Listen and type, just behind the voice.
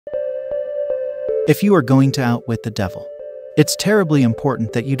If you are going to outwit the devil, it's terribly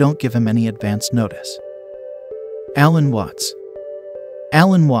important that you don't give him any advance notice. Alan Watts.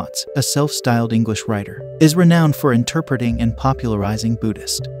 Alan Watts, a self-styled English writer, is renowned for interpreting and popularizing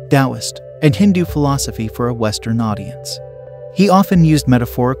Buddhist, Taoist, and Hindu philosophy for a Western audience. He often used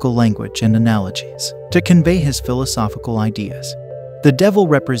metaphorical language and analogies to convey his philosophical ideas. The devil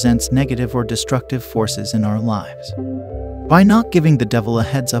represents negative or destructive forces in our lives. By not giving the devil a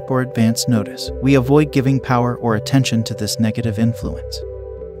heads-up or advance notice, we avoid giving power or attention to this negative influence.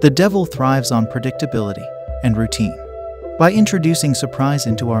 The devil thrives on predictability and routine. By introducing surprise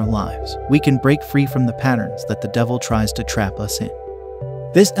into our lives, we can break free from the patterns that the devil tries to trap us in.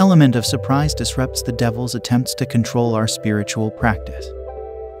 This element of surprise disrupts the devil's attempts to control our spiritual practice.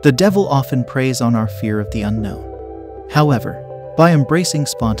 The devil often preys on our fear of the unknown. However, by embracing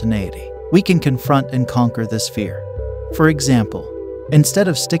spontaneity, we can confront and conquer this fear. For example, instead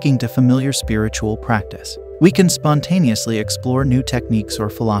of sticking to familiar spiritual practice, we can spontaneously explore new techniques or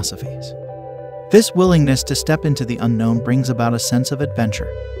philosophies. This willingness to step into the unknown brings about a sense of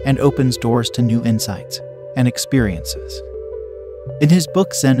adventure and opens doors to new insights and experiences. In his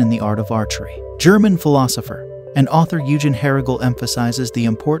book Zen and the Art of Archery, German philosopher and author Eugen Herrigel emphasizes the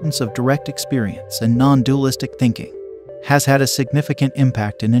importance of direct experience and non-dualistic thinking, has had a significant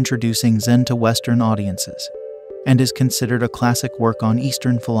impact in introducing Zen to Western audiences, and is considered a classic work on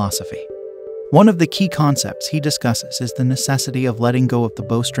Eastern philosophy. One of the key concepts he discusses is the necessity of letting go of the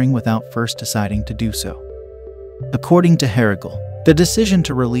bowstring without first deciding to do so. According to Herrigel, the decision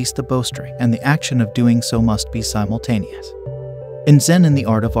to release the bowstring and the action of doing so must be simultaneous. In Zen and the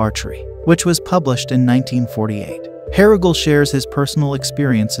Art of Archery, which was published in 1948, Herrigel shares his personal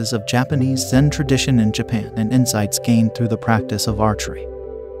experiences of Japanese Zen tradition in Japan and insights gained through the practice of archery.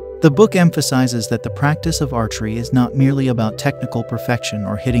 The book emphasizes that the practice of archery is not merely about technical perfection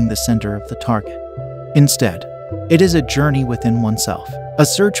or hitting the center of the target. Instead, it is a journey within oneself, a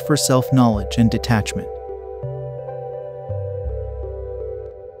search for self-knowledge and detachment.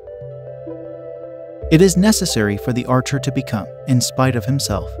 It is necessary for the archer to become, in spite of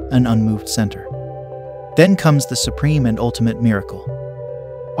himself, an unmoved center. Then comes the supreme and ultimate miracle.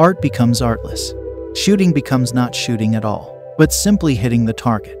 Art becomes artless. Shooting becomes not shooting at all, but simply hitting the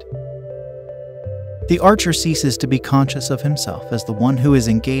target. The archer ceases to be conscious of himself as the one who is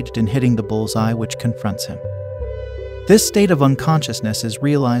engaged in hitting the bullseye which confronts him. This state of unconsciousness is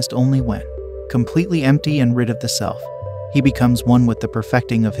realized only when, completely empty and rid of the self, he becomes one with the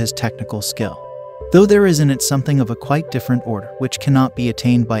perfecting of his technical skill. Though there is in it something of a quite different order which cannot be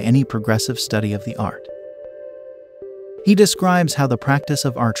attained by any progressive study of the art. He describes how the practice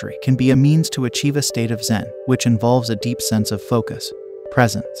of archery can be a means to achieve a state of Zen, which involves a deep sense of focus,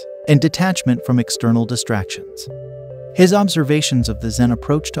 presence, and detachment from external distractions. His observations of the Zen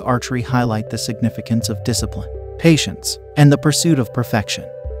approach to archery highlight the significance of discipline, patience, and the pursuit of perfection.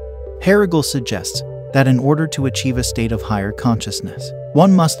 Herrigel suggests that in order to achieve a state of higher consciousness,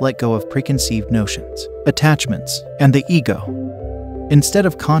 one must let go of preconceived notions, attachments, and the ego. Instead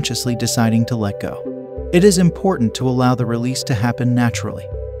of consciously deciding to let go, it is important to allow the release to happen naturally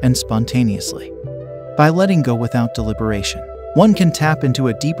and spontaneously. By letting go without deliberation, one can tap into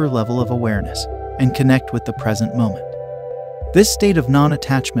a deeper level of awareness and connect with the present moment. This state of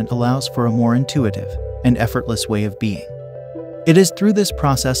non-attachment allows for a more intuitive and effortless way of being. It is through this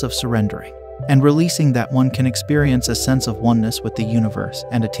process of surrendering and releasing that one can experience a sense of oneness with the universe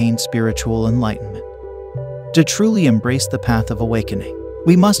and attain spiritual enlightenment. To truly embrace the path of awakening,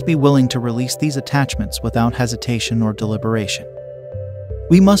 we must be willing to release these attachments without hesitation or deliberation.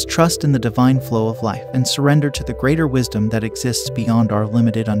 We must trust in the divine flow of life and surrender to the greater wisdom that exists beyond our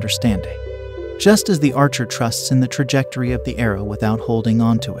limited understanding. Just as the archer trusts in the trajectory of the arrow without holding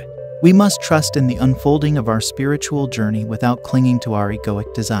on to it, we must trust in the unfolding of our spiritual journey without clinging to our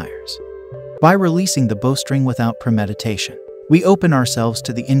egoic desires. By releasing the bowstring without premeditation, we open ourselves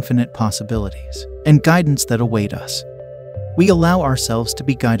to the infinite possibilities and guidance that await us. We allow ourselves to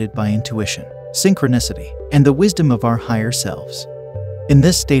be guided by intuition, synchronicity, and the wisdom of our higher selves. In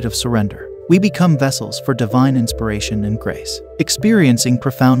this state of surrender, we become vessels for divine inspiration and grace, experiencing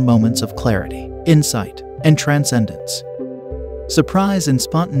profound moments of clarity, insight, and transcendence. Surprise and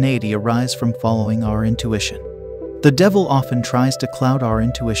spontaneity arise from following our intuition. The devil often tries to cloud our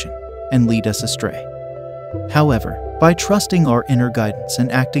intuition and lead us astray. However, by trusting our inner guidance and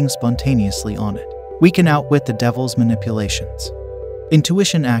acting spontaneously on it, we can outwit the devil's manipulations.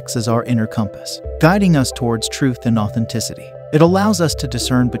 Intuition acts as our inner compass, guiding us towards truth and authenticity. It allows us to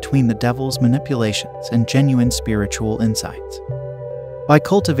discern between the devil's manipulations and genuine spiritual insights. By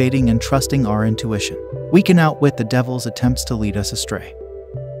cultivating and trusting our intuition, we can outwit the devil's attempts to lead us astray.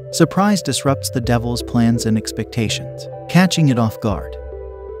 surprise disrupts the devil's plans and expectations, catching it off guard.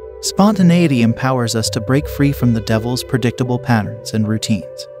 Spontaneity empowers us to break free from the devil's predictable patterns and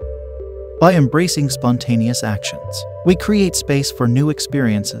routines. By embracing spontaneous actions, we create space for new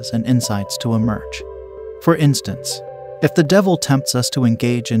experiences and insights to emerge. For instance, if the devil tempts us to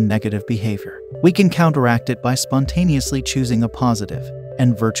engage in negative behavior, we can counteract it by spontaneously choosing a positive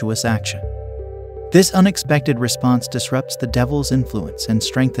and virtuous action. This unexpected response disrupts the devil's influence and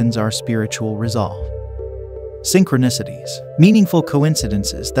strengthens our spiritual resolve. Synchronicities, meaningful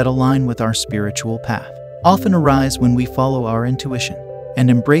coincidences that align with our spiritual path, often arise when we follow our intuition and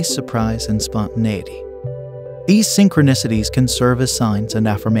embrace surprise and spontaneity. These synchronicities can serve as signs and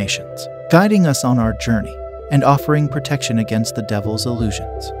affirmations, guiding us on our journey and offering protection against the devil's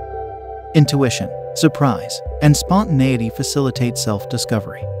illusions. Intuition, surprise, and spontaneity facilitate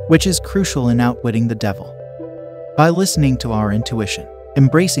self-discovery, which is crucial in outwitting the devil. By listening to our intuition,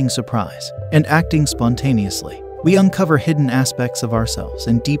 embracing surprise, and acting spontaneously, we uncover hidden aspects of ourselves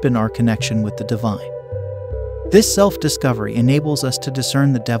and deepen our connection with the divine. This self-discovery enables us to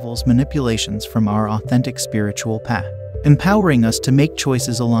discern the devil's manipulations from our authentic spiritual path, empowering us to make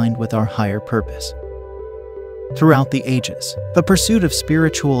choices aligned with our higher purpose. Throughout the ages, the pursuit of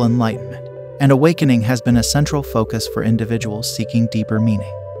spiritual enlightenment and awakening has been a central focus for individuals seeking deeper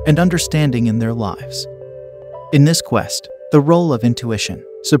meaning and understanding in their lives. In this quest, the role of intuition,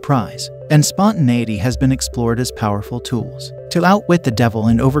 surprise, and spontaneity has been explored as powerful tools to outwit the devil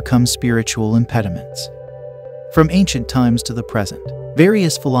and overcome spiritual impediments. From ancient times to the present,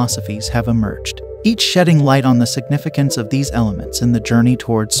 various philosophies have emerged, each shedding light on the significance of these elements in the journey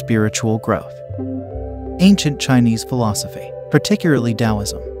towards spiritual growth. Ancient Chinese philosophy, particularly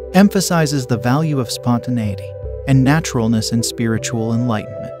Taoism, emphasizes the value of spontaneity and naturalness in spiritual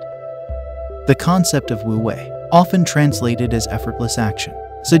enlightenment. The concept of wu wei, often translated as effortless action,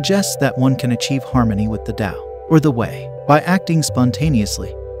 suggests that one can achieve harmony with the Tao, or the way, by acting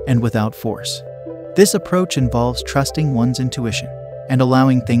spontaneously and without force. This approach involves trusting one's intuition and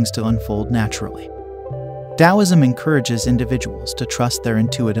allowing things to unfold naturally. Taoism encourages individuals to trust their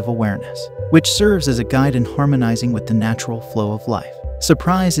intuitive awareness, which serves as a guide in harmonizing with the natural flow of life.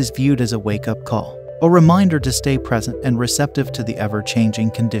 Surprise is viewed as a wake-up call, a reminder to stay present and receptive to the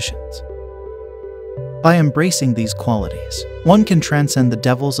ever-changing conditions. By embracing these qualities, one can transcend the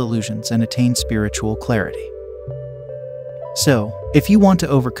devil's illusions and attain spiritual clarity. So, if you want to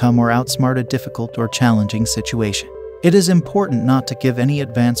overcome or outsmart a difficult or challenging situation, it is important not to give any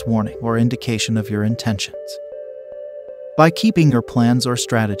advance warning or indication of your intentions. By keeping your plans or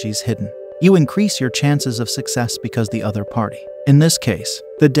strategies hidden, you increase your chances of success because the other party, in this case,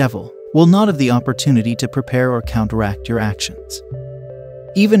 the devil, will not have the opportunity to prepare or counteract your actions.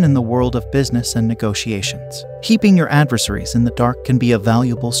 Even in the world of business and negotiations, keeping your adversaries in the dark can be a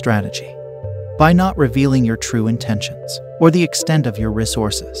valuable strategy. By not revealing your true intentions or the extent of your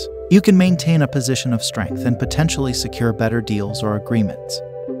resources, you can maintain a position of strength and potentially secure better deals or agreements.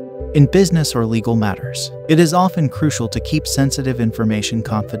 In business or legal matters, it is often crucial to keep sensitive information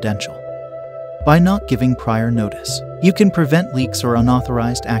confidential. By not giving prior notice, you can prevent leaks or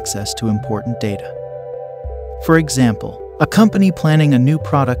unauthorized access to important data. For example, a company planning a new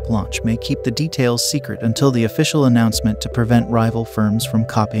product launch may keep the details secret until the official announcement to prevent rival firms from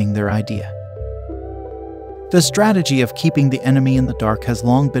copying their idea. The strategy of keeping the enemy in the dark has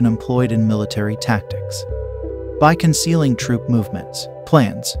long been employed in military tactics. By concealing troop movements,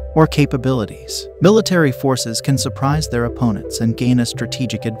 plans, or capabilities, military forces can surprise their opponents and gain a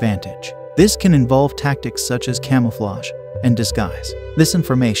strategic advantage. This can involve tactics such as camouflage and disguise,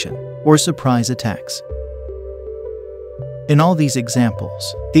 misinformation, or surprise attacks. In all these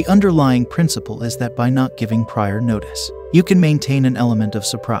examples, the underlying principle is that by not giving prior notice, you can maintain an element of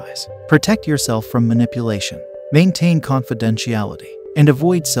surprise, protect yourself from manipulation, maintain confidentiality, and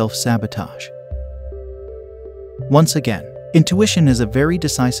avoid self-sabotage. Once again, intuition is a very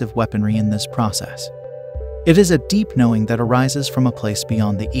decisive weaponry in this process. It is a deep knowing that arises from a place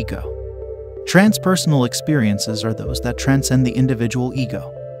beyond the ego. Transpersonal experiences are those that transcend the individual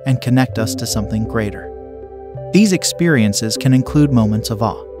ego and connect us to something greater. These experiences can include moments of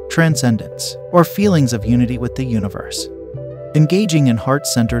awe, transcendence, or feelings of unity with the universe. Engaging in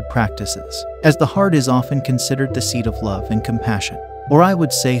heart-centered practices, as the heart is often considered the seat of love and compassion, or I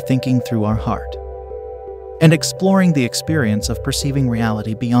would say thinking through our heart, and exploring the experience of perceiving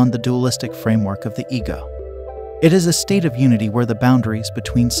reality beyond the dualistic framework of the ego. It is a state of unity where the boundaries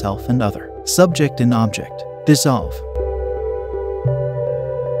between self and other, subject and object, dissolve,